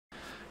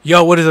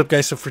Yo, what is up,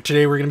 guys? So for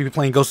today, we're going to be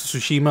playing Ghost of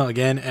Tsushima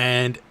again,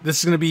 and this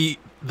is going to be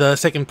the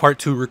second part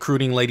to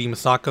recruiting Lady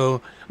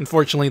Masako.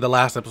 Unfortunately, the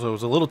last episode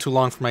was a little too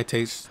long for my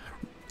taste.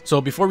 So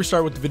before we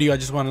start with the video, I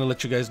just wanted to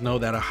let you guys know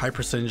that a high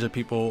percentage of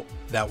people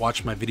that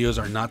watch my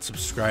videos are not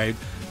subscribed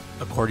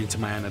according to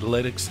my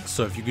analytics.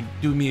 So if you could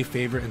do me a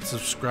favor and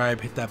subscribe,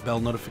 hit that bell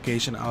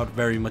notification, I would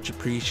very much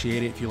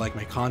appreciate it. If you like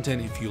my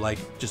content, if you like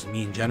just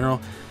me in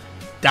general,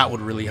 that would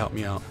really help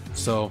me out.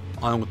 So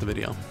on with the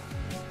video.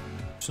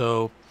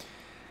 So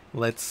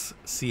let's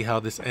see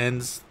how this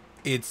ends.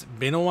 It's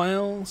been a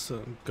while,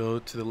 so go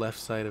to the left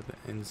side of the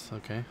ends.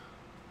 Okay.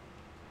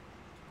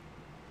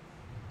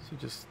 So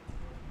just,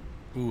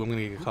 ooh, I'm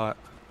gonna get caught.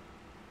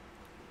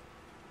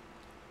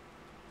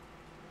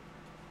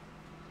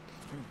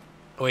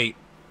 Wait,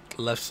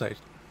 left side.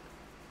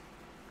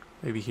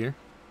 Maybe here.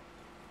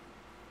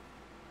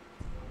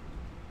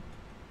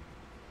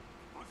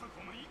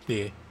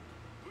 Yeah.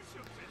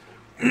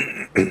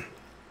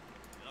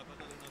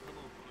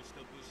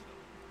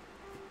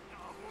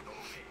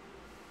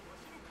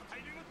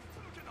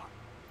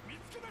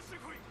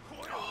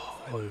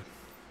 Oh.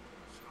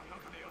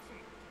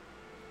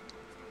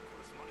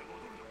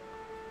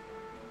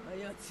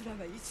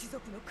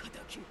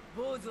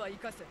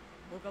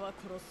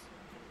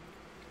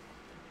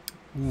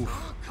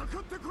 Oof.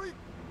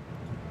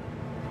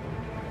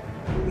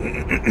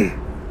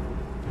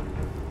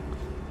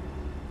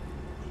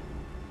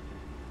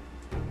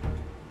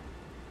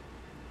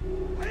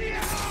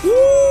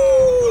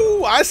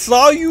 Ooh, I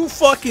saw you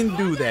fucking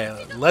do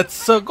that.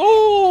 Let's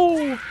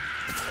go.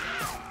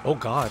 Oh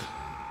God.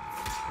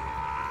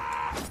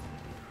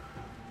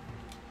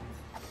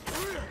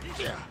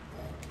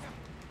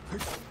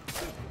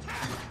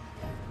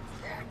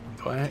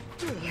 What?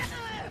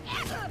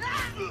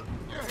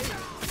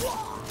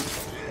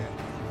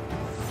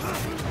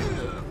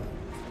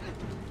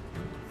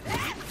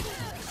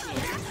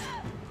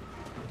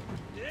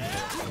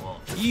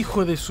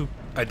 Hijo de su...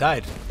 I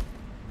died.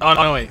 Oh,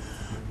 no, wait.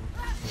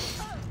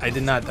 I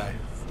did not die.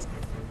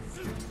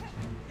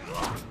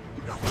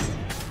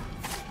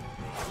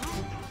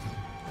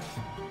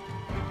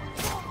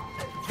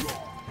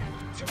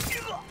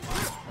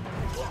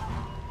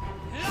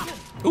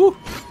 Ooh.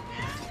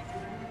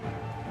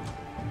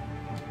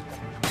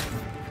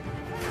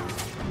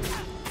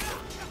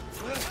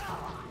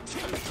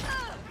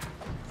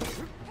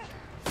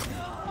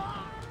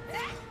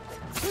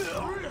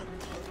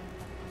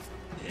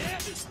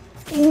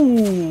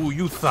 Ooh,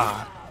 you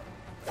thought.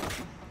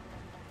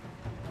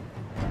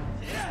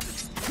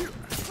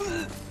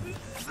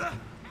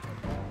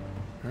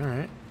 All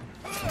right.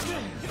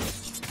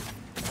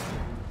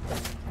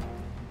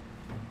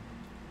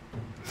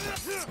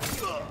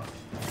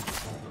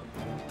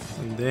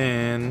 And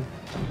then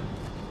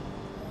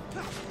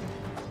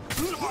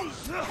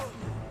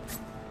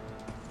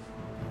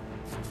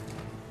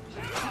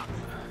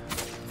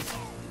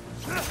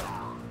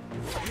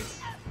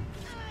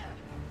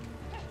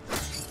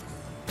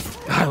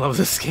I love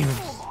this game.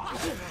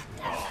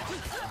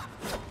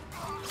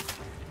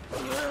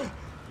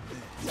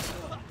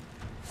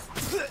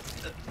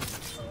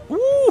 Woo!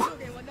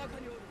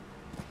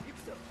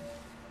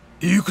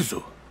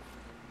 Ryuzo.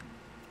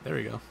 There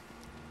we go.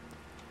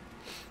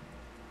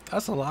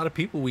 That's a lot of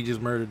people we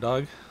just murdered,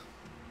 dog.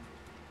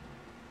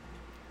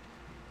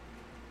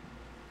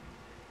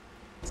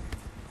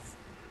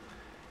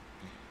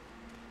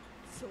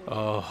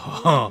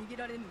 Oh,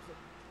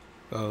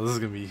 oh, this is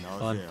gonna be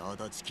fun.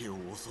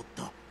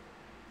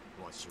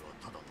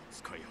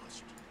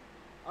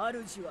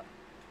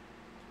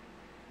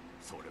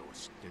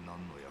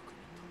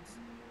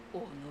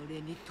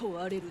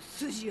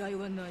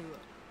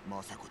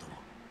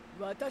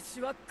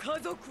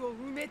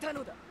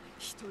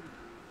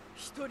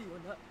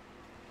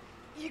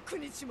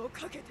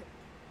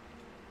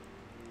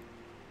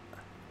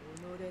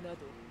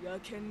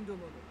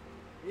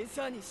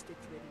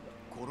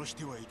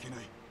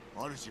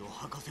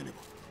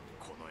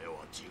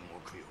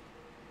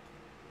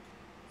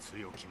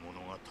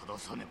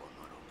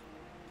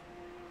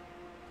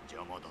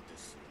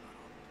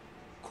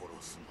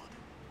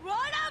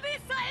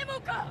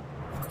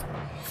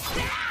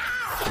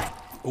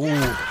 Ooh.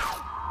 Ooh.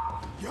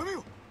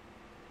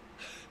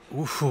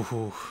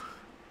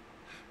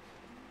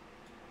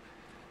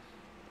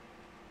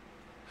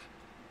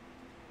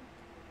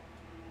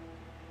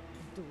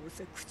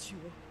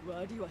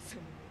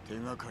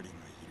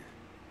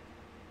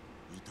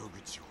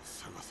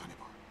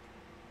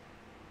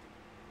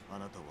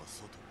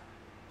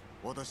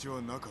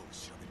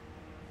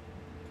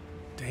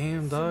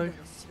 Damn, dog.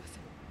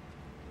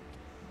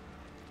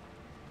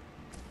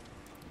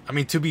 I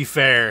mean, to be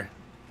fair,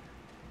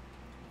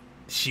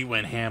 she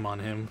went ham on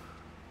him.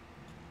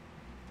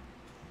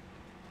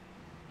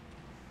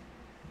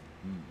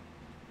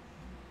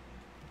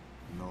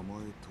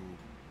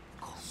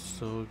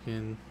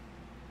 Sogen.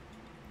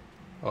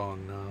 Oh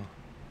no.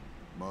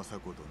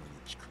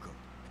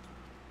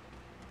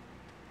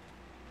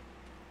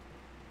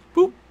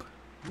 Boop.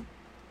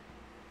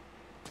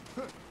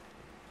 God,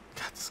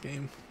 this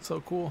game,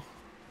 so cool.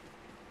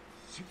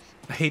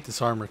 I hate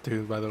this armor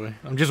too, by the way.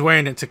 I'm just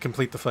wearing it to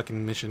complete the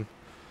fucking mission.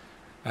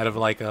 Out of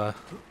like a...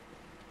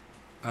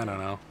 I don't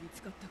know.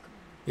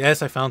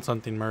 Yes, I found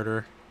something,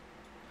 murder.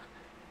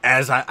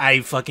 As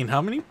I fucking...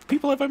 How many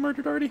people have I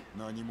murdered already?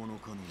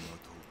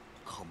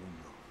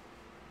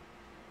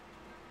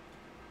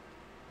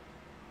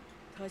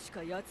 確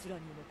か奴ら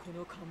にもこ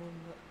の家紋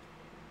が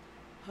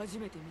初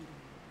めて見る。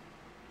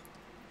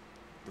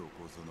ど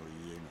こぞの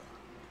家が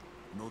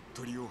乗っ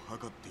取りを図っ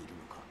ている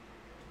のか。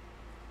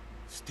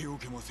捨てお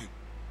けません。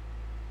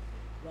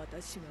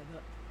私がな。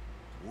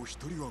お一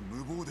人は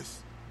無謀で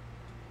す。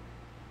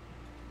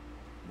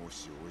も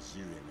しおじ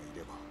上がい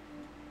れば、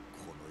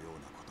このよう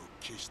なこと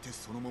決して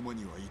そのまま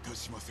にはいた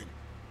しません。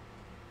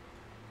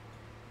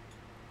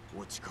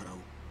お力を、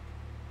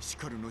し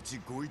かる後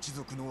ご一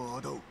族の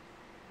仇を。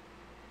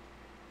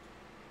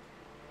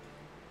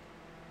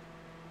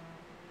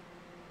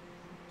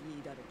い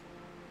いだろう。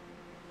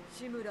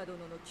志村殿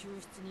の救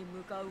出に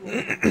向かう。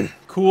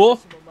Cool.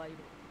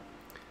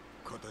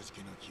 かたじ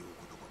けなきお言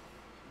葉。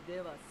で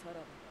はさらば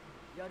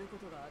やるこ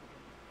とがある。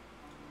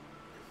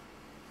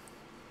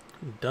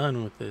I'm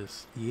done with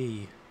this.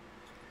 Yay.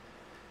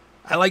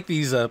 I like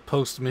these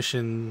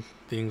post-mission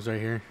things right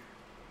here.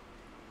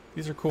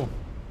 These are cool.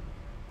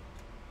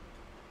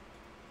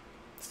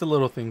 It's the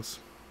little things.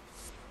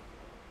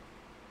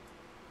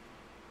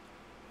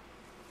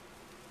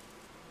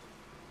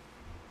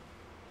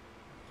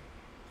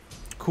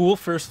 Cool,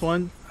 first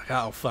one.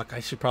 Oh, fuck. I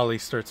should probably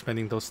start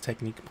spending those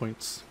technique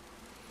points.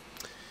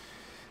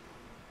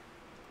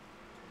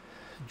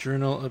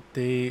 Journal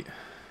update.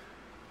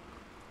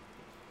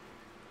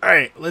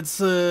 Alright, let's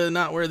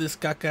not wear this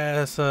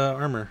caca-ass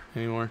armor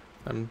anymore.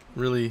 I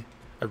really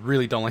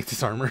don't like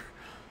this armor.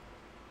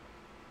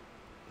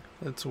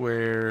 Let's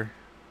wear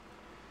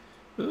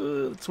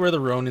the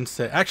Ronin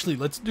set. Actually,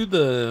 let's do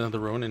the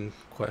Ronin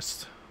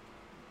quest.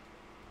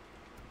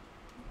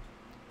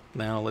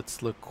 Now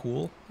let's look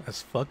cool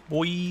as fuck,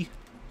 boy.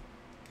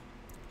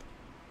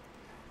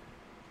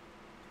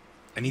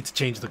 I need to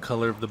change the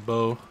color of the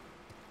bow.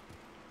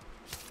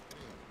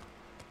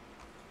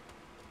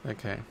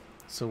 Okay,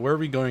 so where are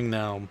we going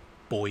now,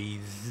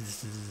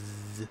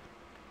 boys?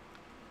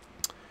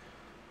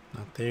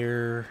 Not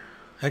there.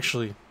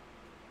 Actually,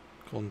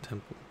 Golden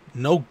Temple.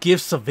 No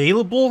gifts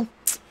available?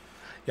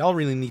 Y'all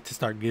really need to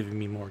start giving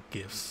me more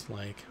gifts,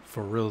 like,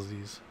 for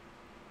realsies.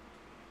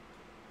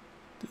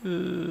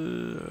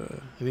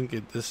 I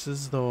think this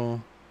is the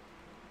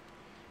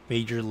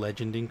major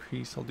legend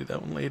increase. I'll do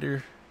that one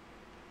later.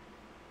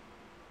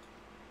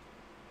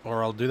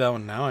 Or I'll do that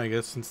one now, I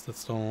guess, since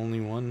that's the only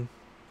one.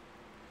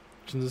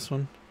 Which is this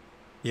one?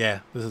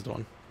 Yeah, this is the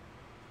one.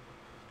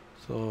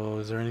 So,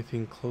 is there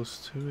anything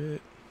close to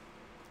it?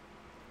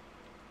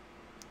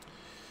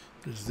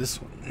 There's this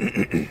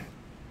one.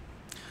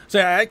 So,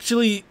 yeah,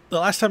 actually, the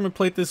last time I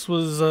played this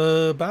was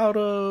about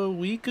a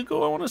week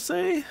ago, I want to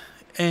say.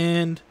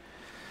 And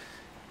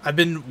I've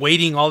been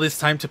waiting all this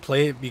time to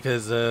play it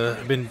because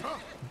I've been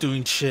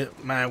doing shit.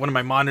 One of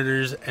my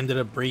monitors ended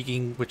up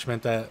breaking, which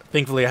meant that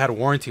thankfully I had a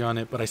warranty on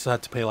it, but I still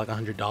had to pay like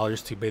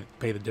 $100 to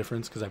pay the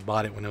difference because I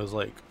bought it when it was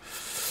like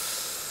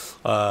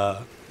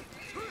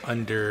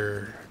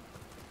under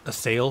a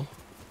sale,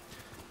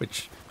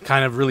 which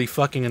kind of really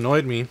fucking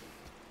annoyed me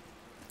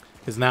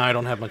because now I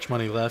don't have much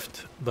money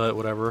left, but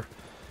whatever.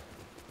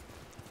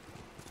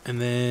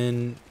 And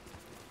then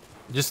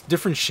just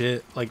different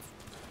shit, like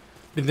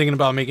been thinking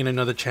about making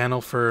another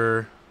channel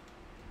for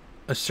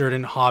a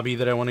certain hobby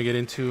that I want to get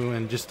into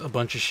and just a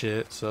bunch of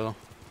shit, so.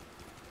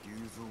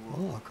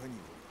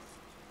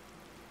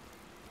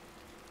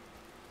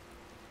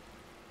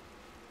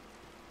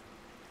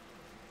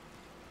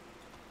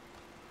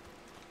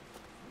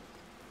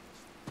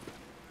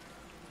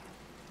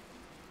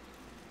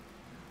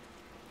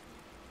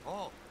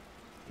 Oh.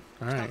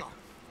 All right.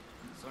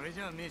 それ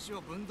じゃあ飯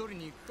を分取り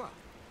に行くか。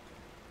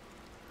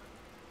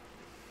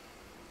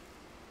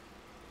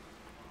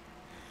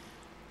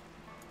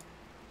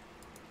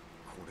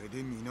これ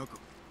で皆か。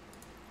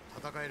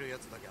戦えるや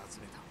つだけ集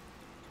めた。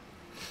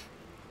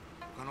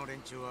他の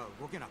連中は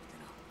動けなくて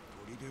な。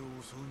砦を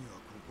襲うには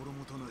心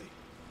もとない。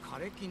枯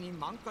れ木に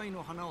満開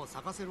の花を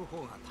咲かせる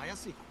方がたや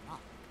すいからな。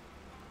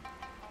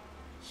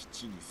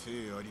七に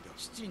生ありだ。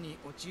七に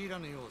陥ら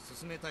ぬよう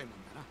進めたいもん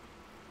だな。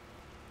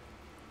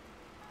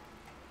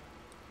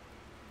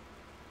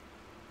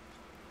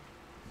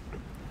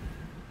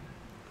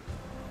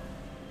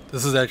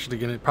This is actually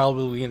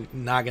probably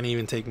not gonna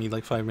even take me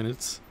like 5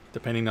 minutes,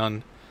 depending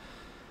on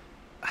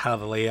how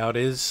the layout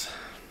is.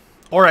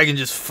 Or I can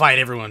just fight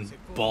everyone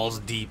balls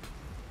deep.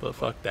 But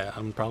fuck that,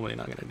 I'm probably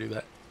not gonna do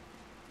that.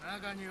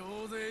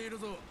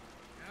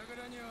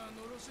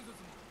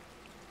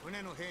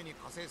 船の兵に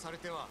加勢され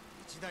ては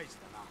一大事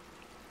だ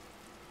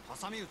な。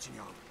挟み撃ちに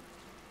遭う。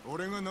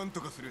俺が何と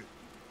かする。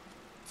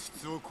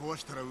筒を壊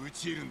したら撃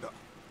ち入るんだ。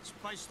失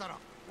敗したら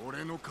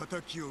俺の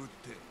敵を撃っ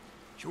て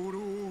兵糧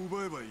を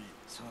奪えばいい。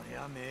そり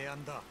ゃ明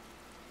暗だ。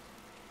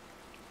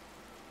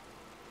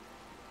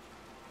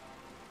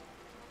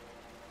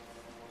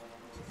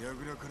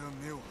櫓から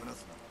目を離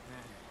すな。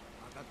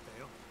分かった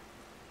よ。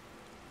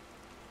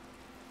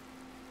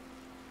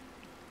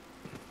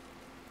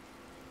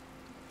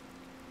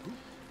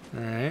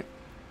Alright.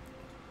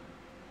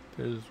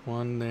 There's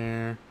one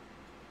there.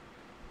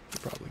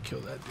 Probably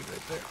kill that dude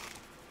right there.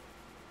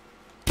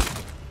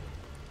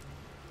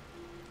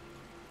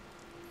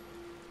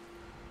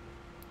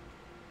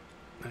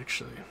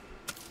 Actually.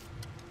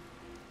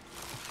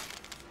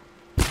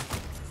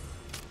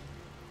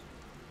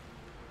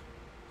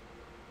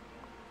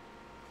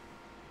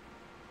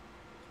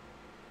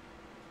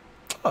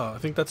 Oh, I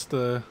think that's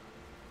the...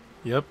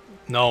 Yep.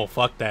 No,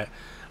 fuck that.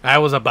 I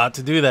was about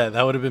to do that.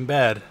 That would have been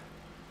bad.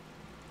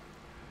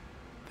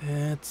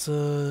 That's,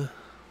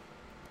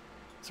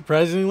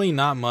 surprisingly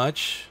not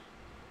much.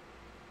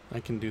 I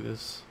can do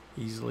this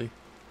easily.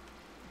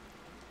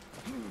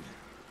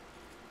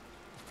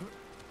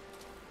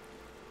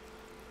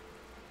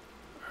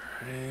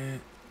 Alright.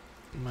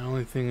 My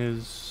only thing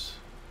is...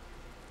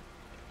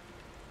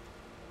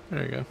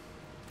 There you go.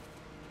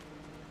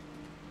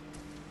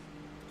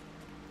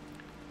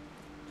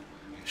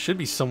 Should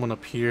be someone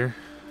up here.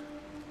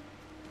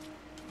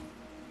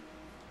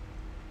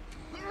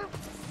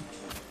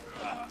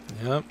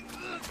 Yep.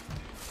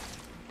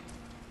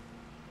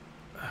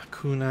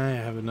 Kunai, I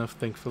have enough,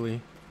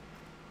 thankfully.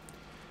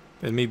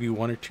 Then maybe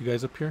one or two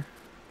guys up here.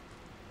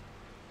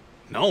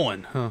 No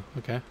one, huh?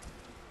 Okay.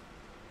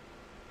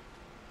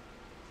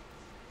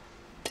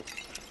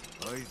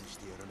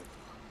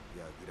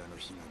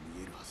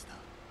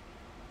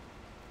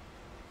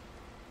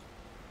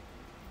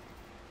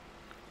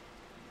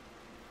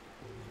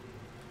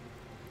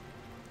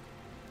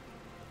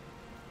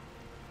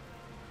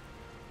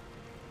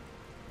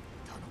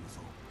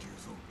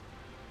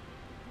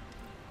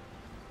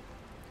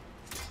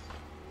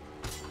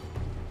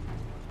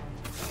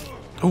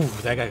 Ooh,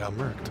 that guy got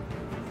murked.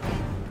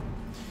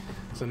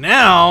 So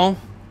now,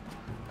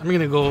 I'm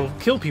gonna go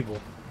kill people.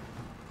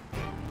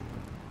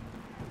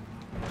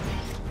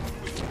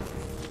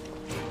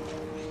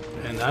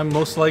 And I'm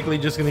most likely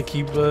just gonna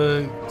keep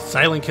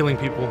silent killing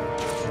people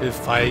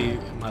if I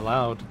am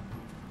allowed.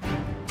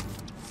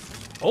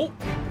 Oh!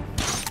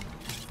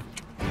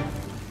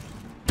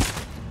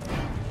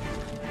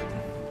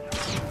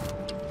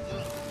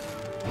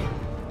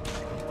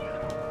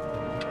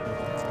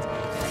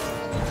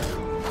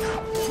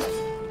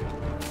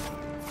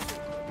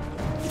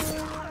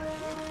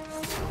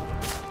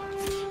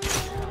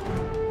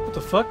 What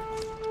the fuck?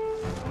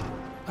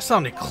 That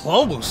sounded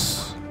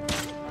close.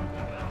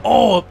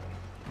 Oh!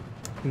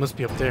 He must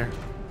be up there.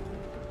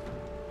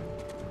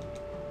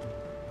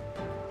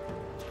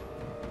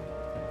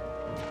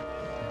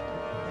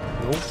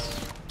 Nope.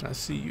 I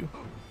see you.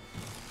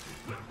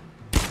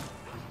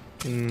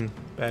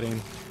 Bad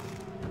aim.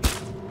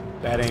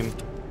 Bad aim.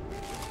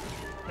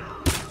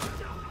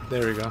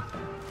 There we go.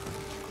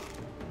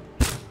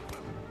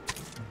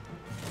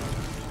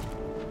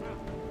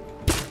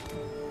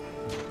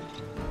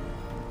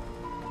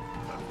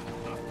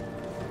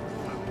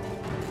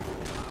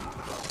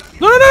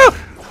 No, no!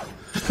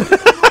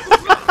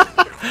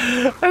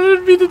 I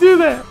didn't mean to do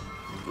that.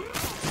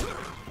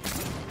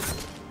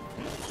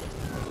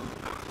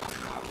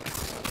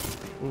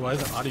 Ooh, why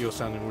is the audio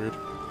sounding weird?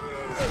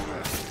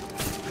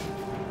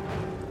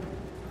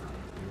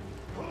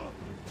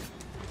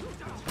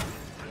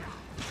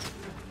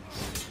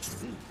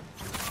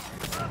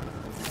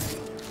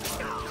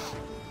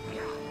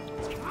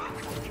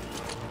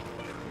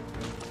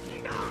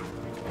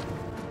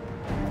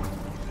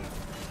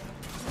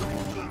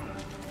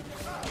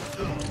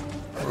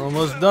 We're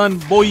almost done,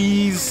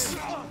 boys.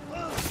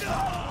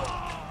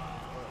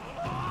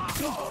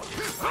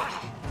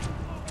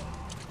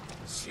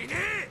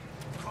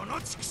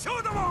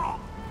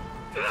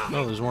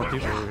 No, there's more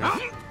people over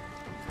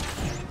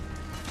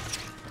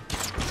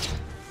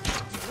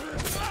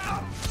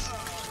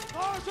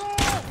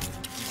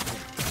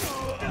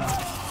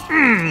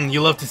here.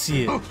 You love to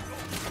see it.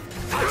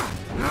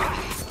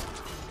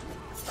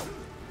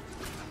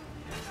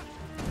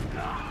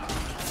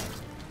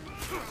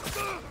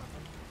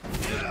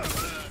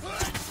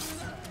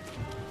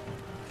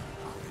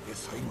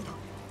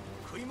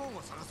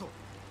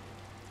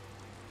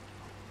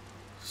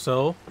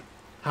 So,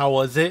 how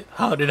was it?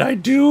 How did I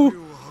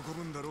do?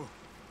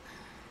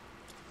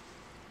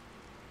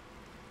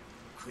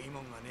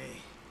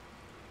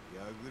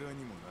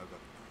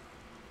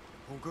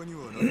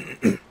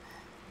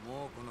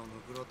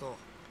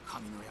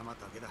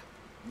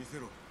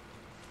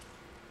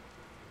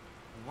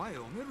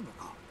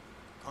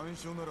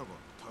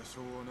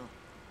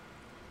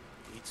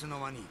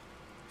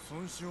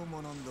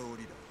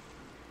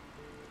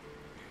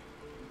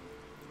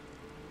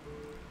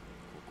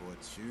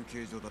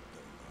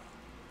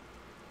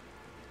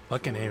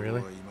 Fucking A,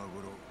 really?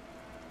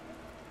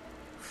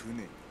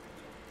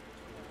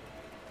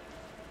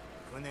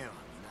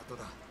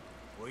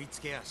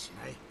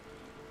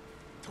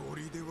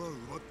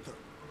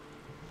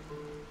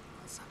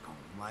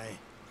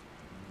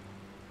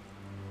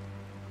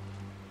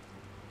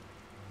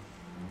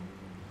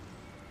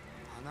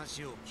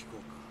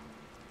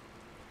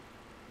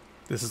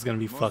 This is gonna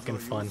be fucking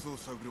fun.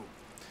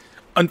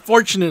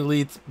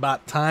 Unfortunately, it's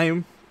about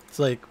time. It's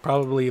like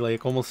probably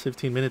like almost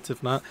 15 minutes,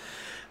 if not.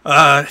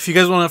 If you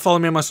guys want to follow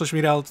me on my social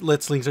media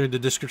outlets, links are in the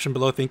description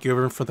below. Thank you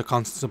everyone for the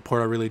constant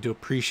support. I really do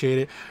appreciate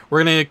it.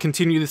 We're going to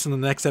continue this in the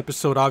next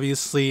episode,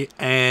 obviously,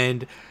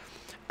 and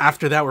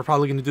after that, we're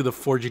probably going to do the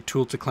forging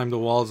tool to climb the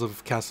walls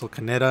of Castle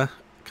Kaneda,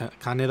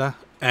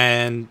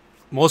 and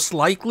most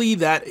likely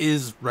that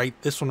is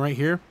this one right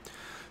here.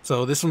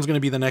 So this one's going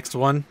to be the next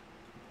one.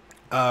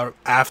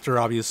 After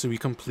obviously we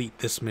complete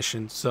this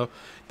mission. So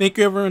thank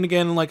you everyone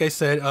again. Like I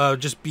said,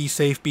 just be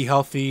safe, be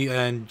healthy,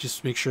 and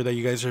just make sure that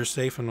you guys are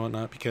safe and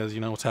whatnot, because you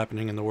know what's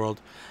happening in the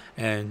world.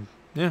 And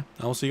yeah,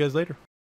 I will see you guys later.